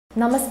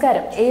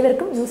നമസ്കാരം,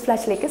 ഏവർക്കും ന്യൂസ്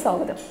ഫ്ലാഷിലേക്ക്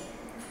സ്വാഗതം.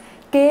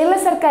 കേരള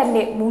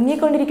സർക്കാരിന്റെ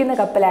മുങ്ങിക്കൊണ്ടിരിക്കുന്ന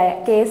കപ്പലായ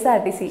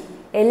KSRTC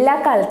എല്ലാ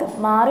കാലത്തും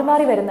മാറി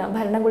മാറി വരുന്ന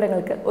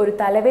ഭരണകൂടങ്ങൾക്ക് ഒരു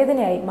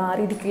തലവേദനയായി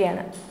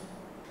മാറിയിരിക്കുകയാണ്.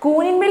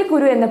 കൂനിന്മേൽ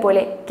കുരു എന്ന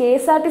പോലെ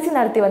KSRTC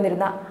നടത്തി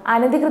വന്നിരുന്ന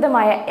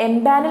അനധികൃതമായ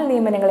M-Panel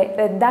നിയമനങ്ങളെ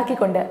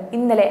റദ്ദാക്കിക്കൊണ്ട്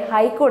ഇന്നലെ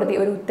ഹൈക്കോടതി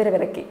ഒരു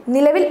ഉത്തരവിറക്കി.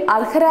 നിലവിൽ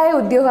അർഹരായ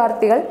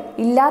ഉദ്യോഗാർത്ഥികൾ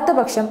ഇല്ലാത്ത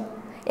പക്ഷം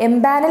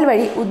M-Panel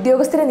വഴി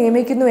ഉദ്യോഗസ്ഥരെ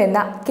നിയമിക്കുന്നുവെന്ന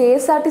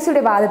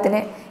KSRTCയുടെ വാദത്തിന്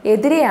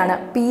എതിരെയാണ്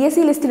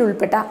PSC ലിസ്റ്റിൽ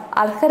ഉൾപ്പെട്ട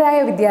അർഹരായ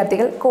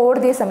വിദ്യാർത്ഥികൾ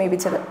കോടതിയെ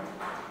സമീപിച്ചത്.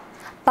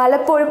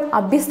 പലപ്പോഴും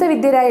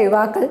അഭ്യസ്തവിദ്യരായ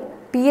യുവാക്കൾ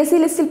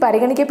PSC ലിസ്റ്റിൽ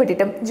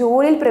പരിഗണിക്കപ്പെട്ടിട്ടും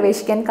ജോലിയിൽ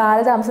പ്രവേശിക്കാൻ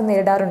കാലതാമസം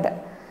നേരിടാറുണ്ട്.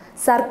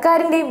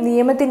 സർക്കാരിൻ്റെയും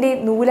നിയമത്തിൻ്റെയും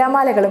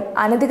നൂലാമാലകളും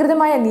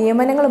അനധികൃതമായ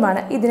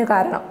നിയമനങ്ങളുമാണ് ഇതിനു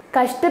കാരണം.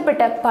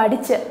 കഷ്ടപ്പെട്ട്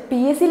പഠിച്ച്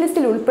PSC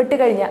ലിസ്റ്റിൽ ഉൾപ്പെട്ട്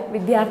കഴിഞ്ഞ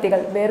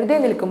വിദ്യാർത്ഥികൾ വെറുതെ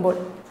നിൽക്കുമ്പോൾ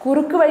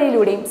കുറുക്കു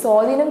വഴിയിലൂടെയും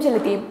സ്വാധീനം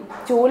ചെലുത്തിയും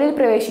ജോലിയിൽ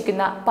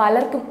പ്രവേശിക്കുന്ന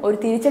പലർക്കും ഒരു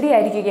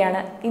തിരിച്ചടിയായിരിക്കുകയാണ്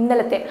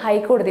ഇന്നലത്തെ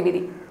ഹൈക്കോടതി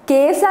വിധി.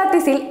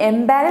 KSRTCയിൽ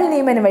M-Panel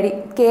നിയമനം വഴി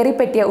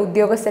കയറിപ്പറ്റിയ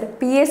ഉദ്യോഗസ്ഥർ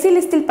PSC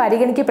ലിസ്റ്റിൽ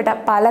പരിഗണിക്കപ്പെട്ട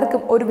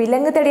പലർക്കും ഒരു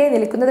വിലങ്ങ് തടയായി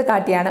നിൽക്കുന്നത്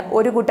കാട്ടിയാണ്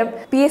ഒരു കൂട്ടം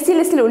PSC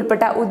ലിസ്റ്റിൽ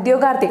ഉൾപ്പെട്ട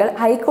ഉദ്യോഗാർത്ഥികൾ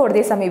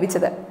ഹൈക്കോടതിയെ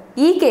സമീപിച്ചത്.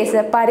 ഈ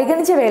കേസ്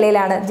പരിഗണിച്ച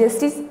വേളയിലാണ്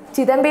ജസ്റ്റിസ്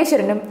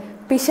ചിദംബേശ്വരനും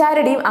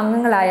പിഷാരടിയും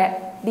അംഗങ്ങളായ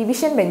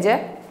ഡിവിഷൻ ബെഞ്ച്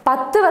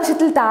 10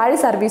 വർഷത്തിൽ താഴെ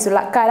സർവീസുള്ള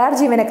കരാർ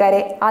ജീവനക്കാരെ,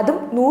 അതും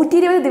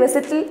 120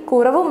 ദിവസത്തിൽ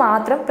കുറവ്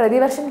മാത്രം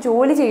പ്രതിവർഷം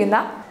ജോലി ചെയ്യുന്ന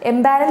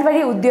M-Panel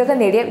വഴി ഉദ്യോഗം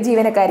നേടിയ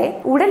ജീവനക്കാരെ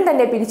ഉടൻ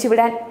തന്നെ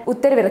പിരിച്ചുവിടാൻ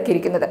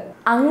ഉത്തരവിറക്കിയിരിക്കുന്നത്.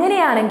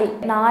 അങ്ങനെയാണെങ്കിൽ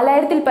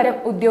 4000-ൽ പരം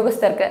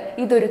ഉദ്യോഗസ്ഥർക്ക്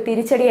ഇതൊരു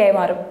തിരിച്ചടിയായി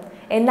മാറും.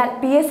 എന്നാൽ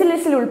PSC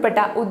ലിസ്റ്റിൽ ഉൾപ്പെട്ട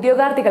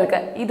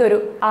ഉദ്യോഗാർത്ഥികൾക്ക് ഇതൊരു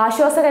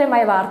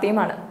ആശ്വാസകരമായ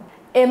വാർത്തയുമാണ്.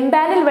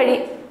 M-Panel വഴി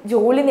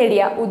ജോലി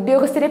നേടിയ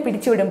ഉദ്യോഗസ്ഥരെ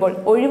പിരിച്ചുവിടുമ്പോൾ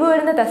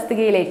ഒഴിവുവരുന്ന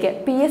തസ്തികയിലേക്ക്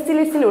PSC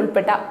ലിസ്റ്റിൽ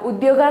ഉൾപ്പെട്ട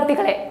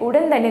ഉദ്യോഗാർത്ഥികളെ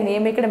ഉടൻ തന്നെ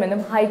നിയമിക്കണമെന്നും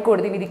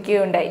ഹൈക്കോടതി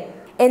വിധിക്കുകയുണ്ടായി.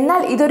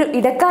 എന്നാൽ ഇതൊരു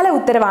ഇടക്കാല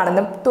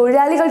ഉത്തരവാണെന്നും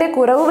തൊഴിലാളികളുടെ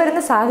കുറവ്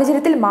വരുന്ന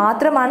സാഹചര്യത്തിൽ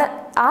മാത്രമാണ്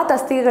ആ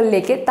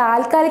തസ്തികകളിലേക്ക്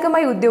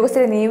താൽക്കാലികമായി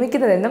ഉദ്യോഗസ്ഥരെ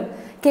നിയമിക്കുന്നതെന്നും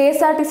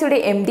KSRTCയുടെ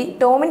MD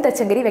ടോമിൻ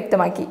തച്ചങ്കരി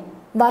വ്യക്തമാക്കി.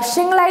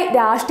 വർഷങ്ങളായി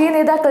രാഷ്ട്രീയ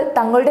നേതാക്കൾ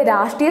തങ്ങളുടെ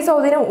രാഷ്ട്രീയ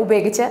സ്വാധീനം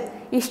ഉപയോഗിച്ച്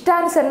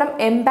ഇഷ്ടാനുസരണം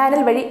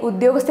M-Panel വഴി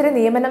ഉദ്യോഗസ്ഥരെ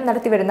നിയമനം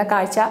നടത്തിവരുന്ന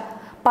കാഴ്ച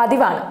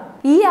പതിവാണ്.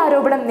 ഈ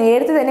ആരോപണം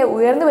നേരത്തെ തന്നെ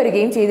ഉയർന്നു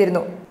വരികയും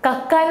ചെയ്തിരുന്നു.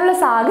 കക്കാനുള്ള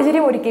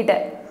സാഹചര്യം ഒരുക്കിയിട്ട്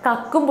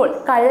കക്കുമ്പോൾ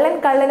കള്ളൻ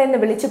കള്ളൻ എന്ന്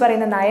വിളിച്ചു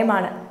പറയുന്ന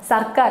നയമാണ്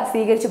സർക്കാർ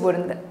സ്വീകരിച്ചു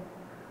പോരുന്നത്.